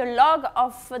difference in the log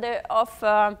of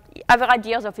average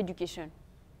years of education.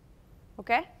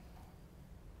 Okay?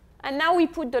 And now we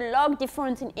put the log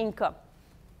difference in income.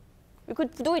 We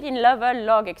could do it in level,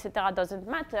 log, etc. Doesn't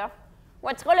matter.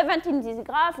 What's relevant in this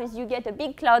graph is you get a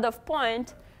big cloud of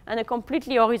points and a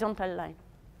completely horizontal line.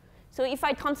 So if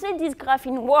I translate this graph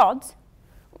in words,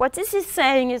 what this is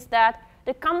saying is that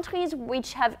the countries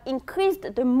which have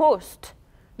increased the most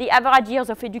the average years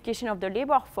of education of the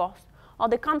labor force are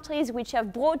the countries which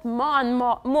have brought more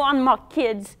and more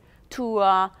kids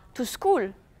to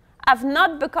school, have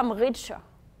not become richer.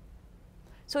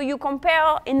 So you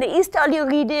compare, in the easterly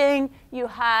reading, you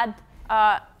had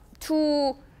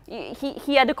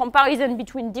he had a comparison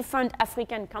between different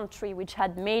African countries which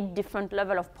had made different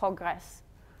level of progress.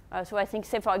 So I think,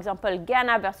 say, for example,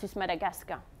 Ghana versus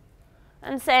Madagascar.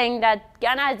 And saying that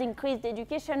Ghana has increased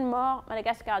education more,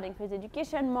 Madagascar has increased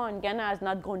education more, and Ghana has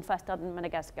not grown faster than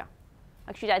Madagascar.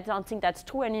 Actually, I don't think that's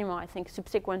true anymore. I think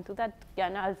subsequent to that,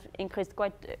 Ghana has increased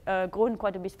grown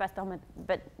quite a bit faster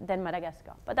than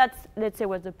Madagascar. But that's, let's say,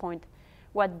 was the point,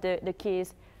 what the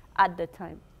case at the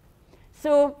time.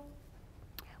 So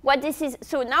what this is,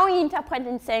 so now we interpret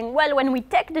in saying, well, when we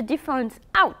take the difference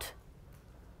out,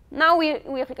 now we're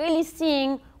really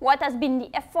seeing what has been the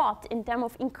effort in terms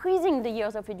of increasing the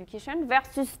years of education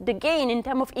versus the gain in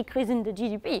terms of increasing the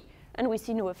GDP, and we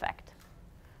see no effect.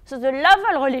 So the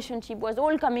level relationship was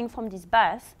all coming from this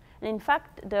bias, and in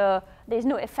fact, there's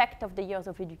no effect of the years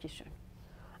of education.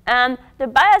 And the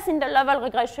bias in the level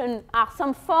regression are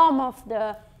some form of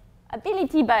the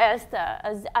ability bias,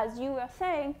 as you were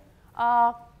saying.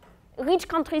 Rich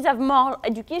countries have more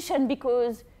education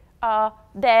because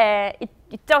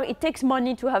it takes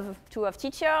money to have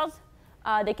teachers,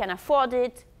 they can afford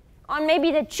it, or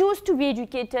maybe they choose to be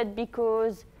educated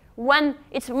because when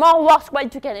it's more worthwhile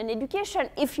to get an education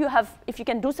if you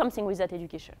can do something with that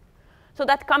education. So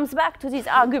that comes back to this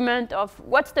argument of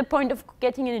what's the point of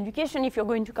getting an education if you're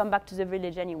going to come back to the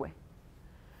village anyway.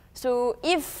 So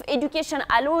if education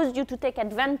allows you to take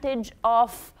advantage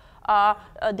of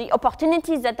the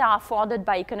opportunities that are afforded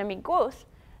by economic growth,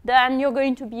 then you're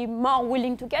going to be more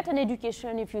willing to get an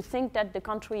education if you think that the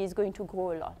country is going to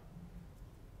grow a lot.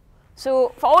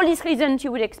 So for all these reasons,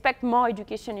 you would expect more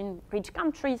education in rich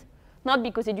countries, not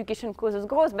because education causes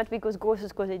growth, but because growth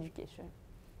causes education.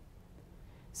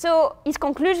 So his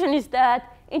conclusion is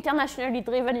that internationally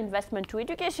driven investment to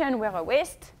education were a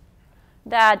waste,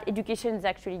 that education is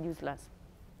actually useless.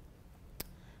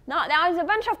 Now, there is a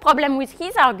bunch of problems with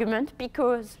his argument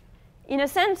because, in a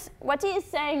sense, what he is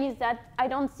saying is that I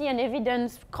don't see an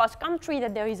evidence cross-country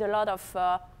that there is a lot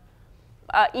of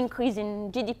increase in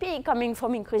GDP coming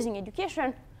from increasing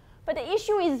education. But the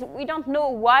issue is we don't know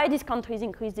why these countries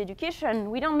increased education.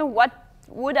 We don't know what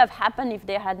would have happened if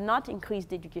they had not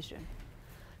increased education.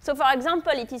 So for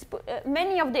example, it is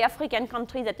many of the African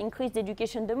countries that increased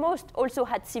education the most also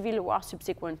had civil war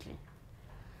subsequently.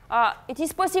 It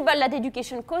is possible that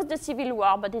education caused the civil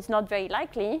war, but it's not very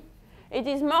likely. It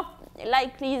is more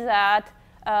likely that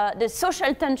the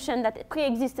social tension that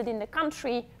pre-existed in the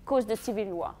country caused the civil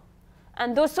war.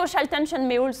 And those social tension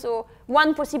may also,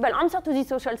 one possible answer to the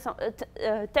social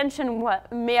tension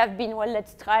may have been, well,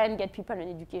 let's try and get people an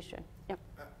education. Yeah.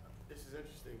 This is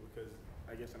interesting because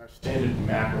I guess in our standard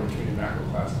macro, training macro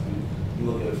class, you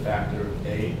look at a factor of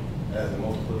A, as a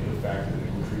multiplicative factor to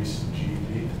increase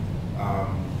GDP.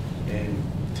 And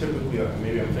typically,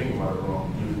 maybe I'm thinking about it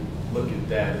wrong, you look at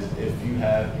that as if you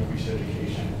have increased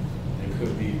education, it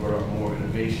could be brought up more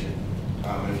innovation.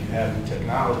 If you have new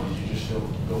technologies, you just still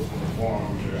go from the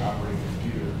forums or operating a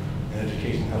computer, and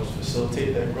education helps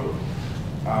facilitate that growth.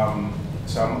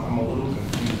 So I'm a little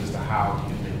confused as to how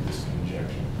you make this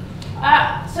conjecture.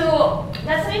 So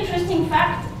that's an interesting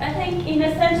fact. I think, in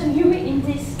a sense,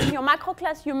 in your macro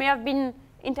class, you may have been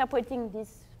interpreting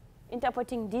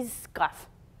this graph.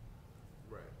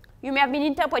 Right. You may have been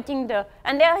interpreting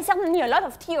and there are certainly a lot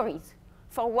of theories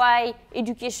for why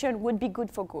education would be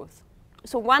good for growth.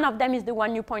 So one of them is the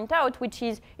one you point out, which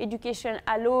is education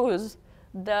allows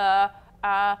the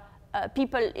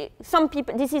some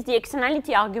people, this is the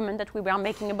externality argument that we were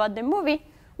making about the movie.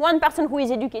 One person who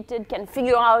is educated can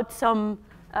figure out some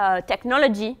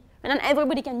technology, and then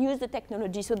everybody can use the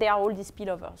technology, so there are all these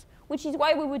spillovers, which is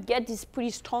why we would get this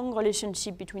pretty strong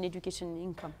relationship between education and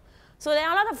income. So there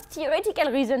are a lot of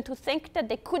theoretical reasons to think that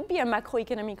there could be a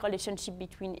macroeconomic relationship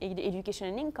between education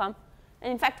and income.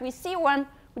 And in fact, we see one,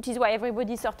 which is why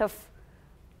everybody sort of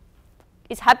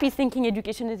is happy thinking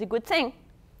education is a good thing.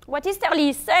 What Esther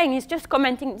is saying is just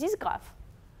commenting this graph,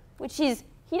 which is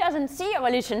he doesn't see a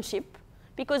relationship,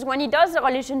 because when he does the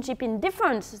relationship in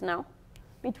differences now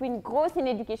between growth in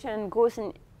education and growth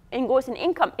in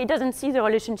income, he doesn't see the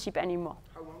relationship anymore.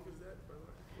 How long is that, by the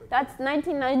way? Like That's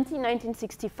 1990,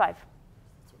 1965.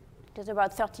 It was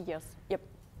about 30 years. Yep.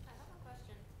 I have a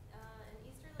question.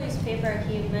 In Easterly's paper,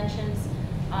 he mentions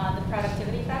the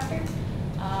productivity factor.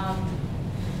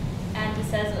 And he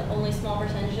says that only a small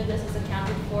percentage of this is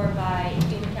accounted for by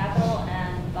human capital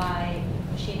and by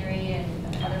machinery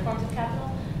and other forms of capital.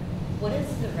 What is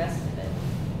the rest of it?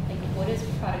 Like, what is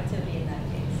productivity in that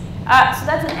case? So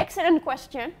that's an excellent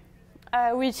question,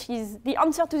 which is the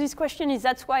answer to this question is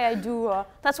that's why I do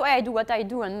what I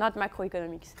do and not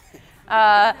macroeconomics.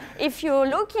 If you're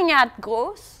looking at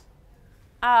growth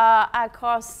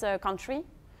across a country,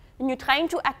 and you're trying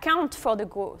to account for the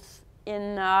growth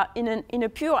in a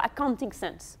pure accounting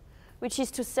sense, which is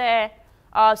to say,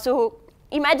 so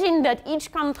imagine that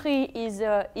each country is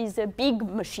a big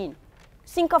machine.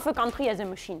 Think of a country as a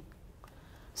machine.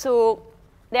 So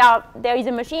there is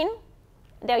a machine,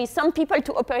 there is some people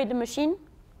to operate the machine,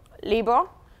 labor,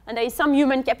 and there is some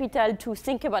human capital to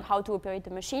think about how to operate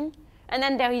the machine, and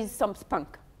then there is some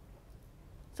spunk.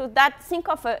 So think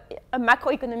of a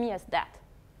macroeconomy as that.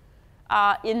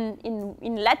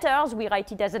 In letters, we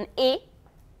write it as an A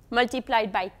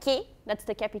multiplied by K, that's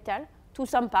the capital, to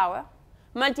some power,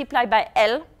 multiplied by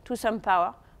L to some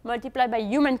power, multiplied by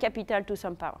human capital to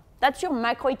some power. That's your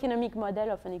macroeconomic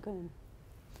model of an economy.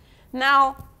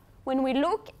 Now, when we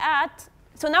look at,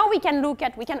 so now we can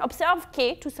observe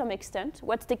K to some extent,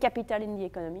 what's the capital in the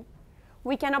economy.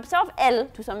 We can observe L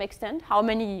to some extent,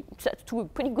 to a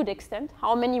pretty good extent,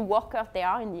 how many workers there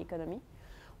are in the economy.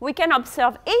 We can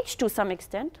observe H to some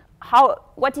extent,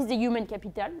 what is the human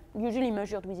capital, usually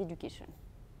measured with education.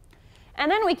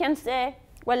 And then we can say,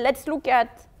 well, let's look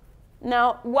at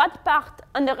now what part,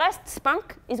 and the rest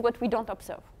spunk is what we don't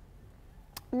observe.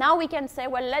 Now we can say,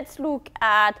 well, let's look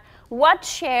at what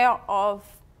share of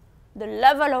the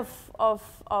level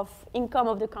of income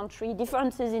of the country,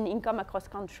 differences in income across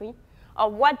country, or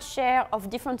what share of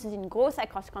differences in growth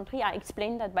across country are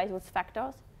explained by those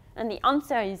factors. And the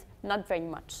answer is not very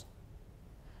much.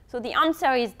 So the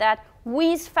answer is that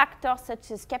with factors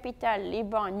such as capital,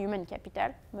 labor, and human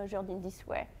capital, measured in this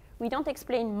way, we don't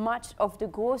explain much of the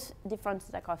growth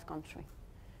differences across country.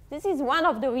 This is one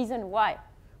of the reasons why,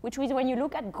 which is when you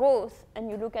look at growth and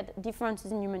you look at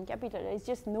differences in human capital, there's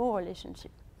just no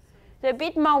relationship. There's a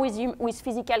bit more with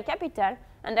physical capital,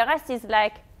 and the rest is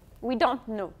like, we don't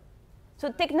know. So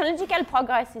technological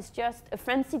progress is just a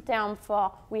fancy term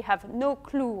for we have no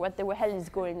clue what the hell is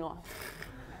going on.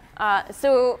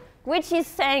 Which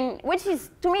is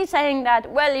to me saying that,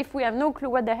 well, if we have no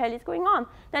clue what the hell is going on,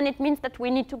 then it means that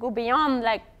we need to go beyond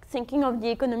like thinking of the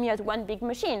economy as one big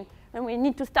machine. And we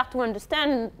need to start to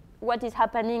understand what is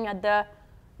happening at the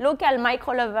local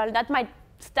micro level that might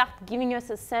start giving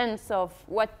us a sense of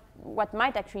what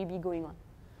might actually be going on.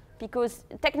 Because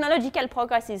technological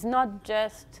progress is not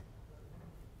just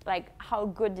like how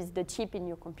good is the chip in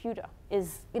your computer.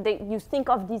 You think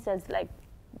of this as like,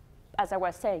 as I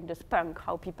was saying, the spunk,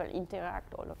 how people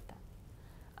interact, all of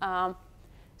that.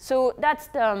 So that's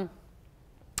the,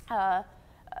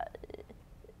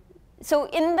 so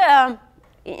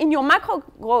in your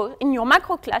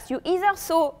macro class, you either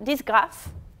saw this graph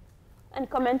and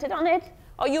commented on it,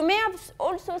 or you may have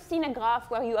also seen a graph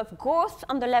where you have growth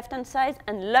on the left-hand side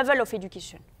and level of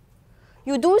education.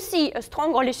 you do see a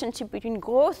strong relationship between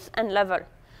growth and level.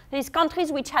 These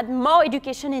countries which had more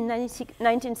education in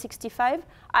 1965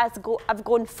 have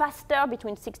grown faster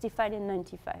between 65 and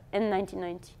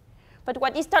 1990. But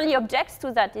what Easterly objects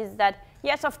to that is that,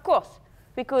 yes, of course,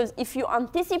 because if you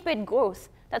anticipate growth,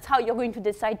 that's how you're going to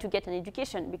decide to get an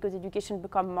education, because education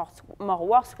becomes more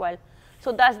worthwhile.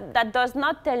 So that does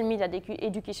not tell me that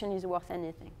education is worth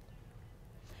anything.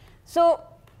 So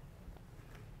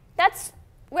that's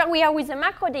where we are with the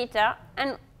macro data.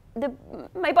 And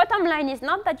my bottom line is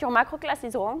not that your macro class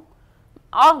is wrong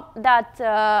or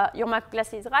that your macro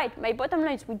class is right. My bottom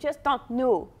line is we just don't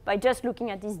know by just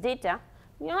looking at this data.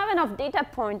 We don't have enough data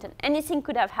points, and anything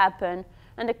could have happened.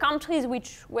 And the countries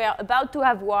which were about to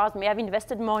have wars may have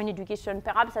invested more in education,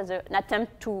 perhaps as an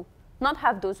attempt to not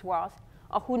have those wars,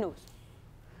 or who knows.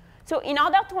 So in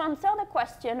order to answer the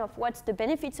question of what's the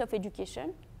benefits of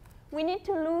education, we need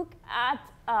to look at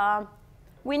a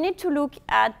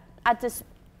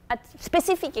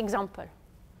specific example.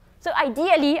 So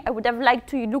ideally, I would have liked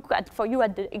to look at, for you,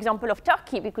 at the example of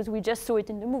Turkey, because we just saw it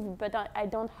in the movie, but I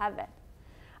don't have it.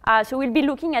 So we'll be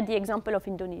looking at the example of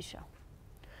Indonesia.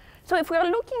 So if we're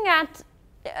looking at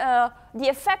the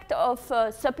effect of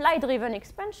supply-driven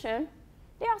expansion,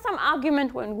 there are some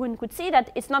arguments when one could see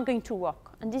that it's not going to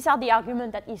work. And these are the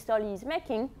arguments that Easterly is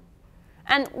making.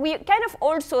 And we kind of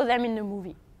all saw them in the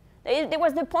movie. There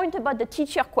was the point about the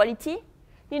teacher quality.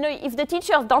 You know, if the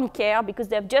teachers don't care because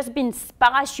they've just been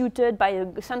parachuted by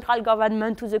a central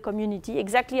government to the community,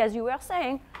 exactly as you were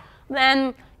saying,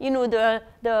 then you know,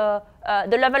 the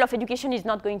level of education is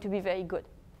not going to be very good.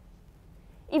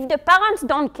 If the parents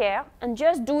don't care and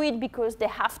just do it because they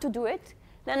have to do it,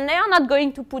 then they are not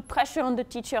going to put pressure on the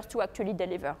teachers to actually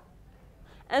deliver.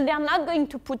 And they are not going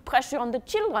to put pressure on the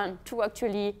children to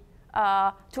actually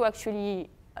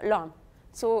learn.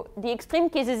 So the extreme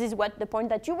cases is what the point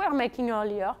that you were making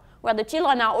earlier, where the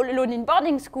children are all alone in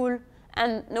boarding school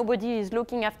and nobody is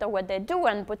looking after what they do,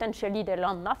 and potentially they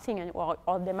learn nothing,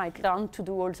 or they might learn to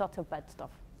do all sorts of bad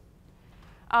stuff.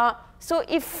 So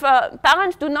if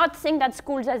parents do not think that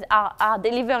schools are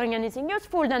delivering anything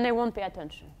useful, then they won't pay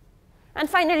attention. And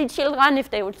finally, children, if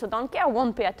they also don't care,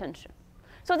 won't pay attention.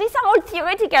 So these are all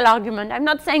theoretical arguments. I'm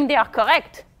not saying they are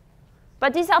correct,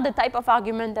 but these are the type of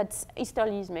argument that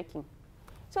Easterly is making.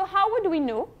 So how would we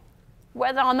know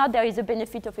whether or not there is a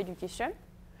benefit of education?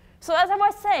 So as I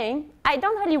was saying, I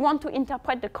don't really want to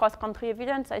interpret the cross-country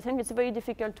evidence. I think it's very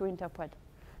difficult to interpret.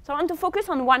 So I want to focus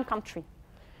on one country.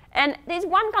 And there's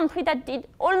one country that did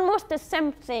almost the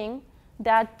same thing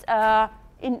that,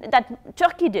 that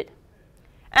Turkey did.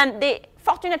 And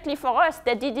fortunately for us,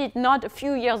 they did it not a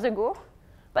few years ago,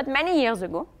 but many years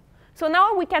ago. So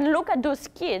now we can look at those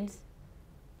kids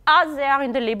as they are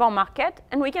in the labor market,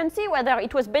 and we can see whether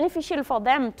it was beneficial for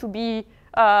them to be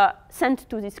sent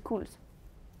to these schools.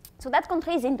 So that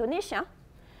country is Indonesia.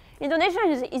 Indonesia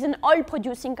is an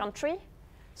oil-producing country.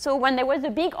 So when there was a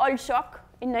big oil shock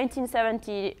in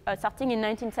 1970, starting in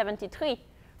 1973,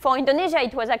 for Indonesia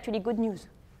it was actually good news,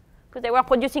 because they were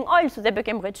producing oil, so they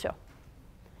became richer.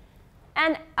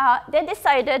 And they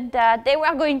decided that they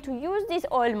were going to use this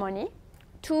oil money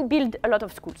to build a lot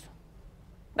of schools.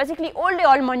 Basically, all the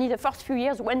oil money the first few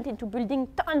years went into building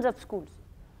tons of schools.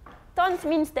 Tons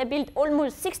means they built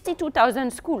almost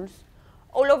 62,000 schools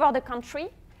all over the country,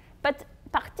 but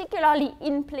particularly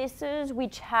in places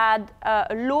which had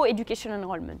a low education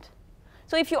enrollment.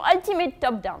 So if you ultimate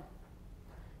top-down.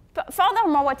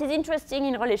 Furthermore, what is interesting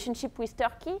in relationship with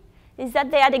Turkey is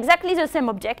that they had exactly the same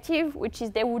objective, which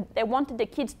is they wanted the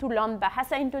kids to learn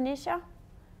Bahasa Indonesia.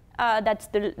 That's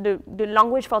the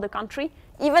language for the country,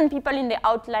 even people in the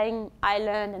outlying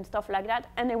island and stuff like that.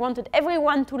 And they wanted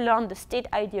everyone to learn the state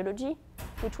ideology,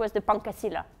 which was the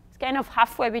Pancasila. It's kind of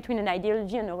halfway between an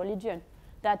ideology and a religion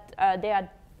that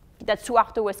that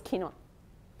Suharto was keen on.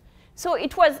 So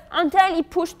it was entirely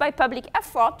pushed by public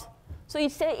effort. So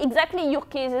it's exactly your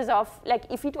cases of, like,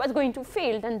 if it was going to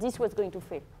fail, then this was going to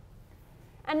fail.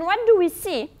 And what do we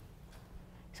see?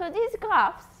 So these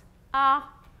graphs are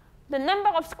the number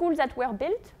of schools that were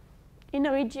built in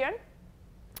a region.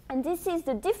 And this is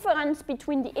the difference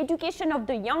between the education of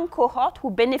the young cohort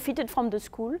who benefited from the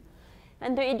school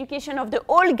and the education of the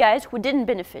old guys who didn't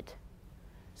benefit.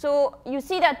 So you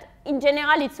see that in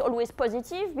general it's always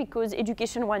positive because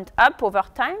education went up over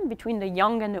time between the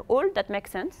young and the old. That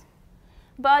makes sense.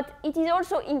 But it is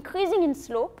also increasing in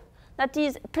slope. That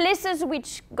is, places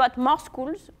which got more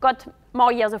schools got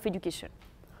more years of education.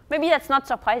 Maybe that's not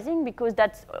surprising because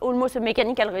that's almost a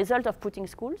mechanical result of putting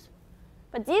schools.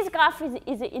 But this graph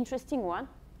is an interesting one.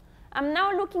 I'm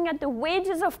now looking at the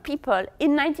wages of people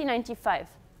in 1995.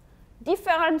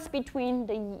 difference between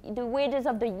the wages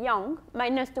of the young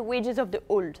minus the wages of the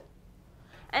old.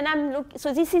 And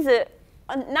so this is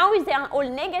now they are all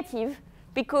negative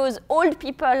because old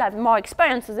people have more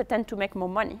experience, so they tend to make more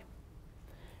money.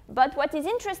 But what is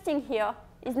interesting here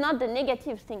is not the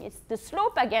negative thing, it's the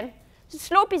slope again. The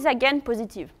slope is again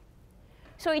positive.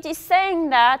 So it is saying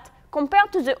that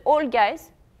compared to the old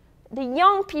guys, the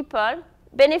young people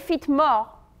benefit more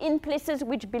in places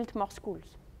which built more schools.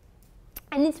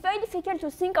 And it's very difficult to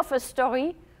think of a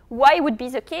story why it would be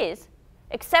the case,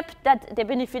 except that they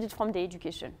benefited from the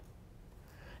education.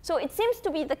 So it seems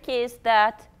to be the case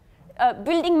that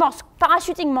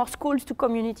parachuting more schools to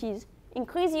communities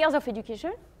increase years of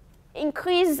education,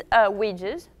 increase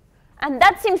wages, and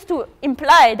that seems to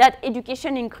imply that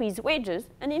education increases wages.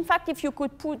 And in fact, if you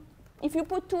put 2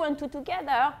 and 2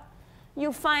 together,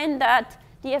 you find that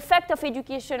the effect of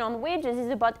education on wages is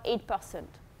about 8%.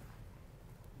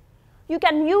 You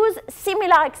can use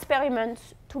similar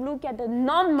experiments to look at the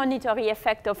non-monetary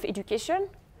effect of education.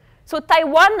 So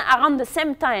Taiwan, around the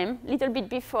same time, a little bit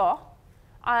before,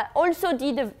 also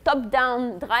did a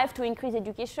top-down drive to increase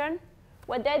education.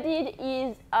 What they did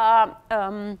is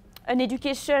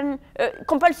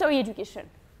compulsory education.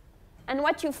 And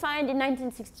what you find in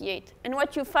 1968, and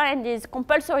what you find is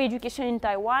compulsory education in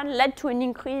Taiwan led to an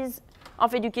increase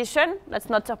of education, that's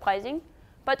not surprising,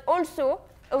 but also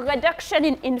a reduction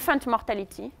in infant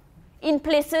mortality in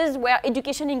places where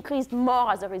education increased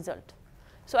more as a result.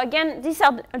 So again, these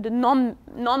are the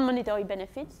non-monetary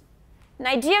benefits.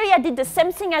 Nigeria did the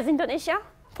same thing as Indonesia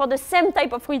for the same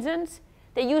type of reasons.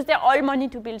 They used their oil money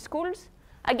to build schools.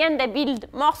 Again, they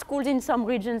build more schools in some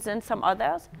regions than some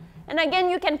others. And again,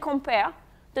 you can compare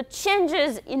the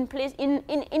changes in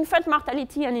infant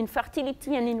mortality and in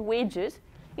fertility and in wages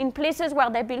in places where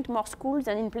they built more schools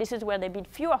and in places where they built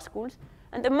fewer schools.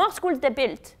 And the more schools they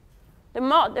built,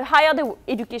 the higher the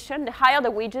education, the higher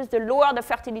the wages, the lower the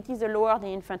fertility, the lower the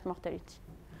infant mortality.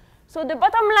 So the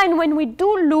bottom line, when we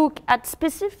do look at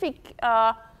specific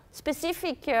top-down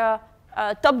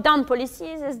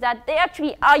policies, is that they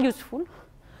actually are useful,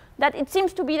 that it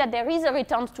seems to be that there is a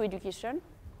return to education,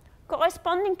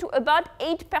 corresponding to about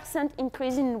 8%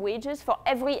 increase in wages for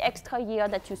every extra year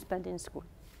that you spend in school.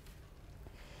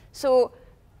 So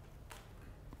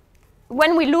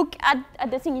when we look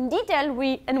at the thing in detail,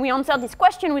 and we answer this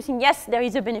question, we think, yes, there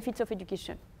is a benefit of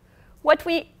education. What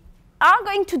we are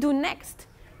going to do next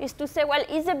is to say, well,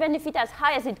 is the benefit as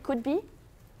high as it could be?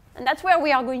 And that's where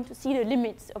we are going to see the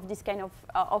limits of this kind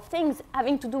of things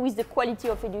having to do with the quality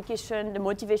of education, the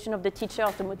motivation of the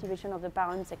teachers, the motivation of the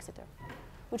parents, etc.,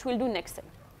 which we'll do next time.